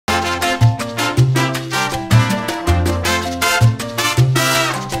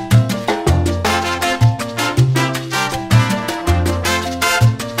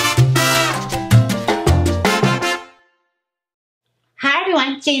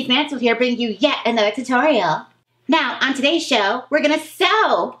Jaymes Mansfield here, bringing you yet another tutorial. Now, on today's show, we're going to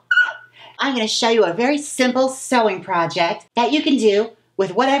sew. I'm going to show you a very simple sewing project that you can do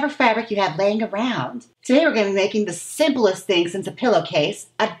with whatever fabric you have laying around. Today we're going to be making the simplest thing since a pillowcase,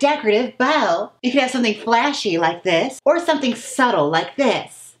 a decorative bow. You could have something flashy like this, or something subtle like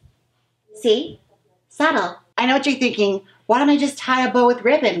this. See? Subtle. I know what you're thinking. Why don't I just tie a bow with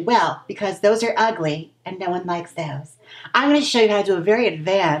ribbon? Well, because those are ugly and no one likes those. I'm going to show you how to do a very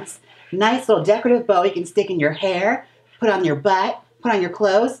advanced, nice little decorative bow you can stick in your hair, put on your butt, put on your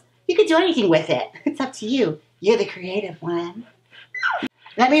clothes. You can do anything with it. It's up to you. You're the creative one.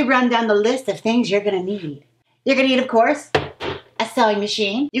 Let me run down the list of things you're going to need. You're going to need, of course, a sewing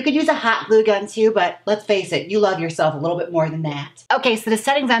machine. You could use a hot glue gun too, but let's face it, you love yourself a little bit more than that. Okay, so the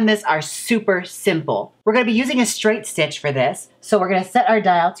settings on this are super simple. We're going to be using a straight stitch for this, so we're going to set our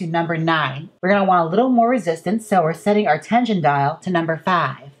dial to number 9. We're going to want a little more resistance, so we're setting our tension dial to number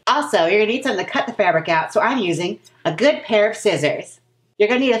 5. Also, you're going to need something to cut the fabric out, so I'm using a good pair of scissors. You're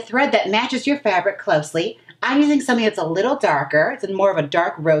going to need a thread that matches your fabric closely. I'm using something that's a little darker. It's in more of a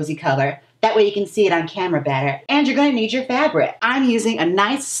dark rosy color. That way you can see it on camera better. And you're going to need your fabric. I'm using a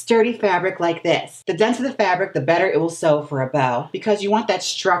nice sturdy fabric like this. The denser the fabric, the better it will sew for a bow because you want that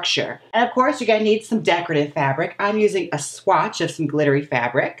structure. And of course, you're going to need some decorative fabric. I'm using a swatch of some glittery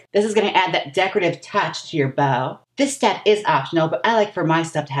fabric. This is going to add that decorative touch to your bow. This step is optional, but I like for my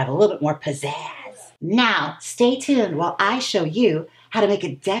stuff to have a little bit more pizzazz. Now, stay tuned while I show you how to make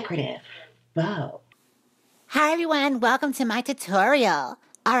a decorative bow. Hi everyone, welcome to my tutorial.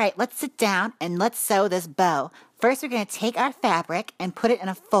 Alright, let's sit down and let's sew this bow. First we're going to take our fabric and put it in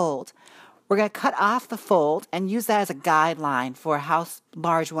a fold. We're going to cut off the fold and use that as a guideline for how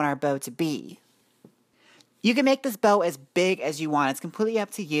large we want our bow to be. You can make this bow as big as you want. It's completely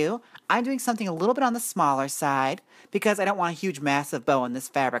up to you. I'm doing something a little bit on the smaller side because I don't want a huge massive bow in this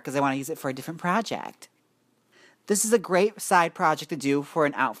fabric because I want to use it for a different project. This is a great side project to do for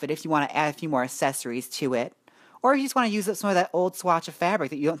an outfit if you want to add a few more accessories to it. Or if you just want to use some of that old swatch of fabric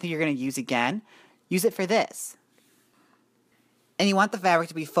that you don't think you're going to use again, use it for this. And you want the fabric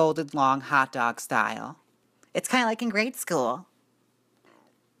to be folded long hot dog style. It's kind of like in grade school.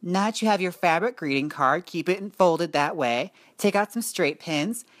 Now that you have your fabric greeting card, keep it folded that way. Take out some straight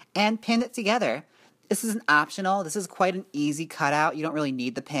pins and pin it together. This is an optional. This is quite an easy cutout. You don't really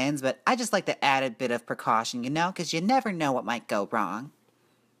need the pins, but I just like the added bit of precaution, you know, because you never know what might go wrong.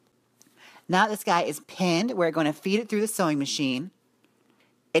 Now this guy is pinned, we're going to feed it through the sewing machine.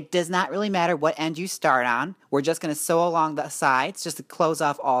 It does not really matter what end you start on. We're just going to sew along the sides just to close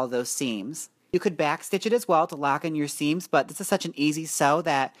off all of those seams. You could backstitch it as well to lock in your seams, but this is such an easy sew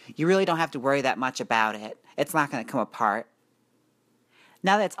that you really don't have to worry that much about it. It's not going to come apart.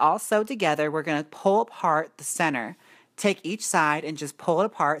 Now that it's all sewed together, we're going to pull apart the center. Take each side and just pull it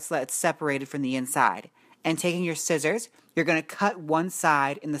apart so that it's separated from the inside. And taking your scissors, you're going to cut one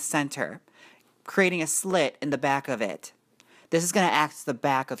side in the center, creating a slit in the back of it. This is going to act as the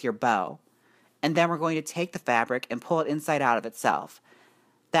back of your bow. And then we're going to take the fabric and pull it inside out of itself.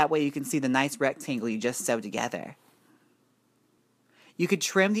 That way you can see the nice rectangle you just sewed together. You could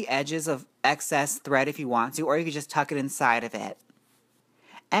trim the edges of excess thread if you want to, or you could just tuck it inside of it.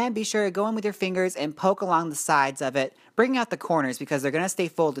 And be sure to go in with your fingers and poke along the sides of it, bringing out the corners because they're going to stay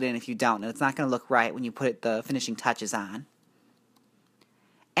folded in if you don't, and it's not going to look right when you put the finishing touches on.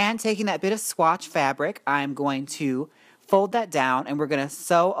 And taking that bit of swatch fabric, I'm going to fold that down and we're going to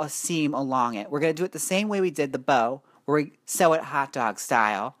sew a seam along it. We're going to do it the same way we did the bow, where we sew it hot dog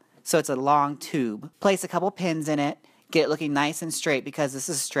style. So it's a long tube. Place a couple pins in it, get it looking nice and straight because this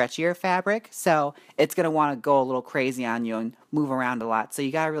is stretchier fabric, so it's going to want to go a little crazy on you and move around a lot. So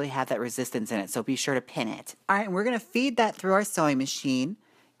you got to really have that resistance in it, so be sure to pin it. Alright, and we're going to feed that through our sewing machine,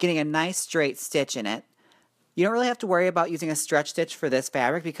 getting a nice straight stitch in it. You don't really have to worry about using a stretch stitch for this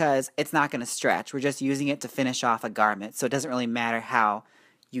fabric because it's not going to stretch. We're just using it to finish off a garment, so it doesn't really matter how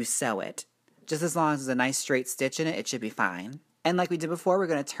you sew it. Just as long as there's a nice straight stitch in it, it should be fine. And like we did before, we're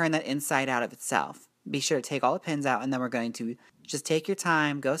going to turn that inside out of itself. Be sure to take all the pins out, and then we're going to just take your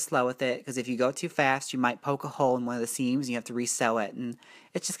time, go slow with it, because if you go too fast, you might poke a hole in one of the seams, and you have to re-sew it, and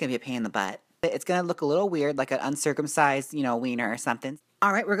it's just going to be a pain in the butt. It's going to look a little weird, like an uncircumcised, wiener or something.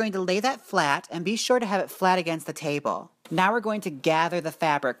 Alright, we're going to lay that flat, and be sure to have it flat against the table. Now we're going to gather the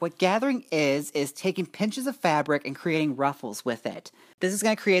fabric. What gathering is taking pinches of fabric and creating ruffles with it. This is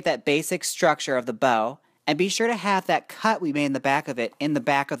going to create that basic structure of the bow. And be sure to have that cut we made in the back of it in the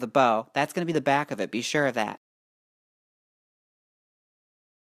back of the bow. That's going to be the back of it. Be sure of that.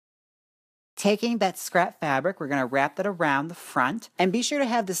 Taking that scrap fabric, we're going to wrap that around the front, and be sure to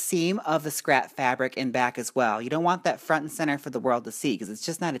have the seam of the scrap fabric in back as well. You don't want that front and center for the world to see because it's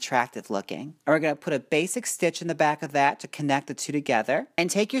just not attractive looking. And we're going to put a basic stitch in the back of that to connect the two together, and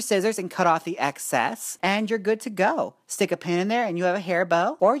take your scissors and cut off the excess, and you're good to go. Stick a pin in there and you have a hair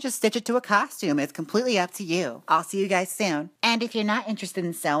bow, or just stitch it to a costume. It's completely up to you. I'll see you guys soon. And if you're not interested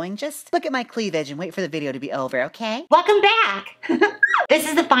in sewing, just look at my cleavage and wait for the video to be over, okay? Welcome back. This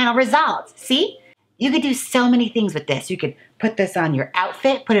is the final result. See? You could do so many things with this. You could put this on your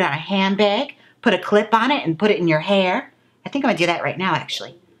outfit, put it on a handbag, put a clip on it, and put it in your hair. I think I'm going to do that right now,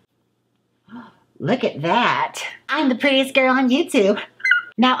 actually. Look at that. I'm the prettiest girl on YouTube.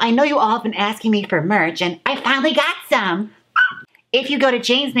 Now, I know you all have been asking me for merch, and I finally got some. If you go to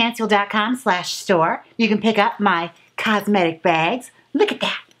jaymesmansfield.com/store, you can pick up my cosmetic bags. Look at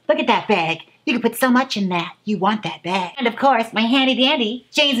that. Look at that bag. You can put so much in that. You want that bag. And of course, my handy dandy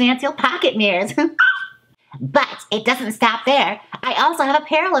Jaymes Mansfield pocket mirrors. But it doesn't stop there. I also have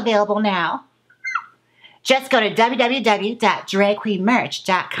apparel available now. Just go to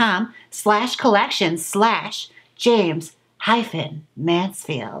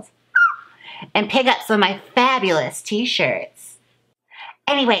www.dragqueenmerch.com/collections/Jaymes-Mansfield and pick up some of my fabulous t-shirts.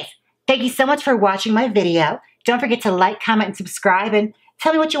 Anyways, thank you so much for watching my video. Don't forget to like, comment, and subscribe, and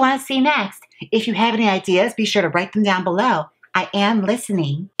tell me what you want to see next. If you have any ideas, be sure to write them down below. I am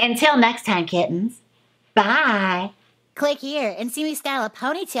listening. Until next time, kittens. Bye. Click here and see me style a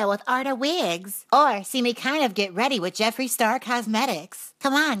ponytail with Arta wigs. Or see me kind of get ready with Jeffree Star Cosmetics.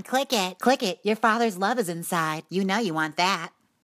 Come on, click it. Click it. Your father's love is inside. You know you want that.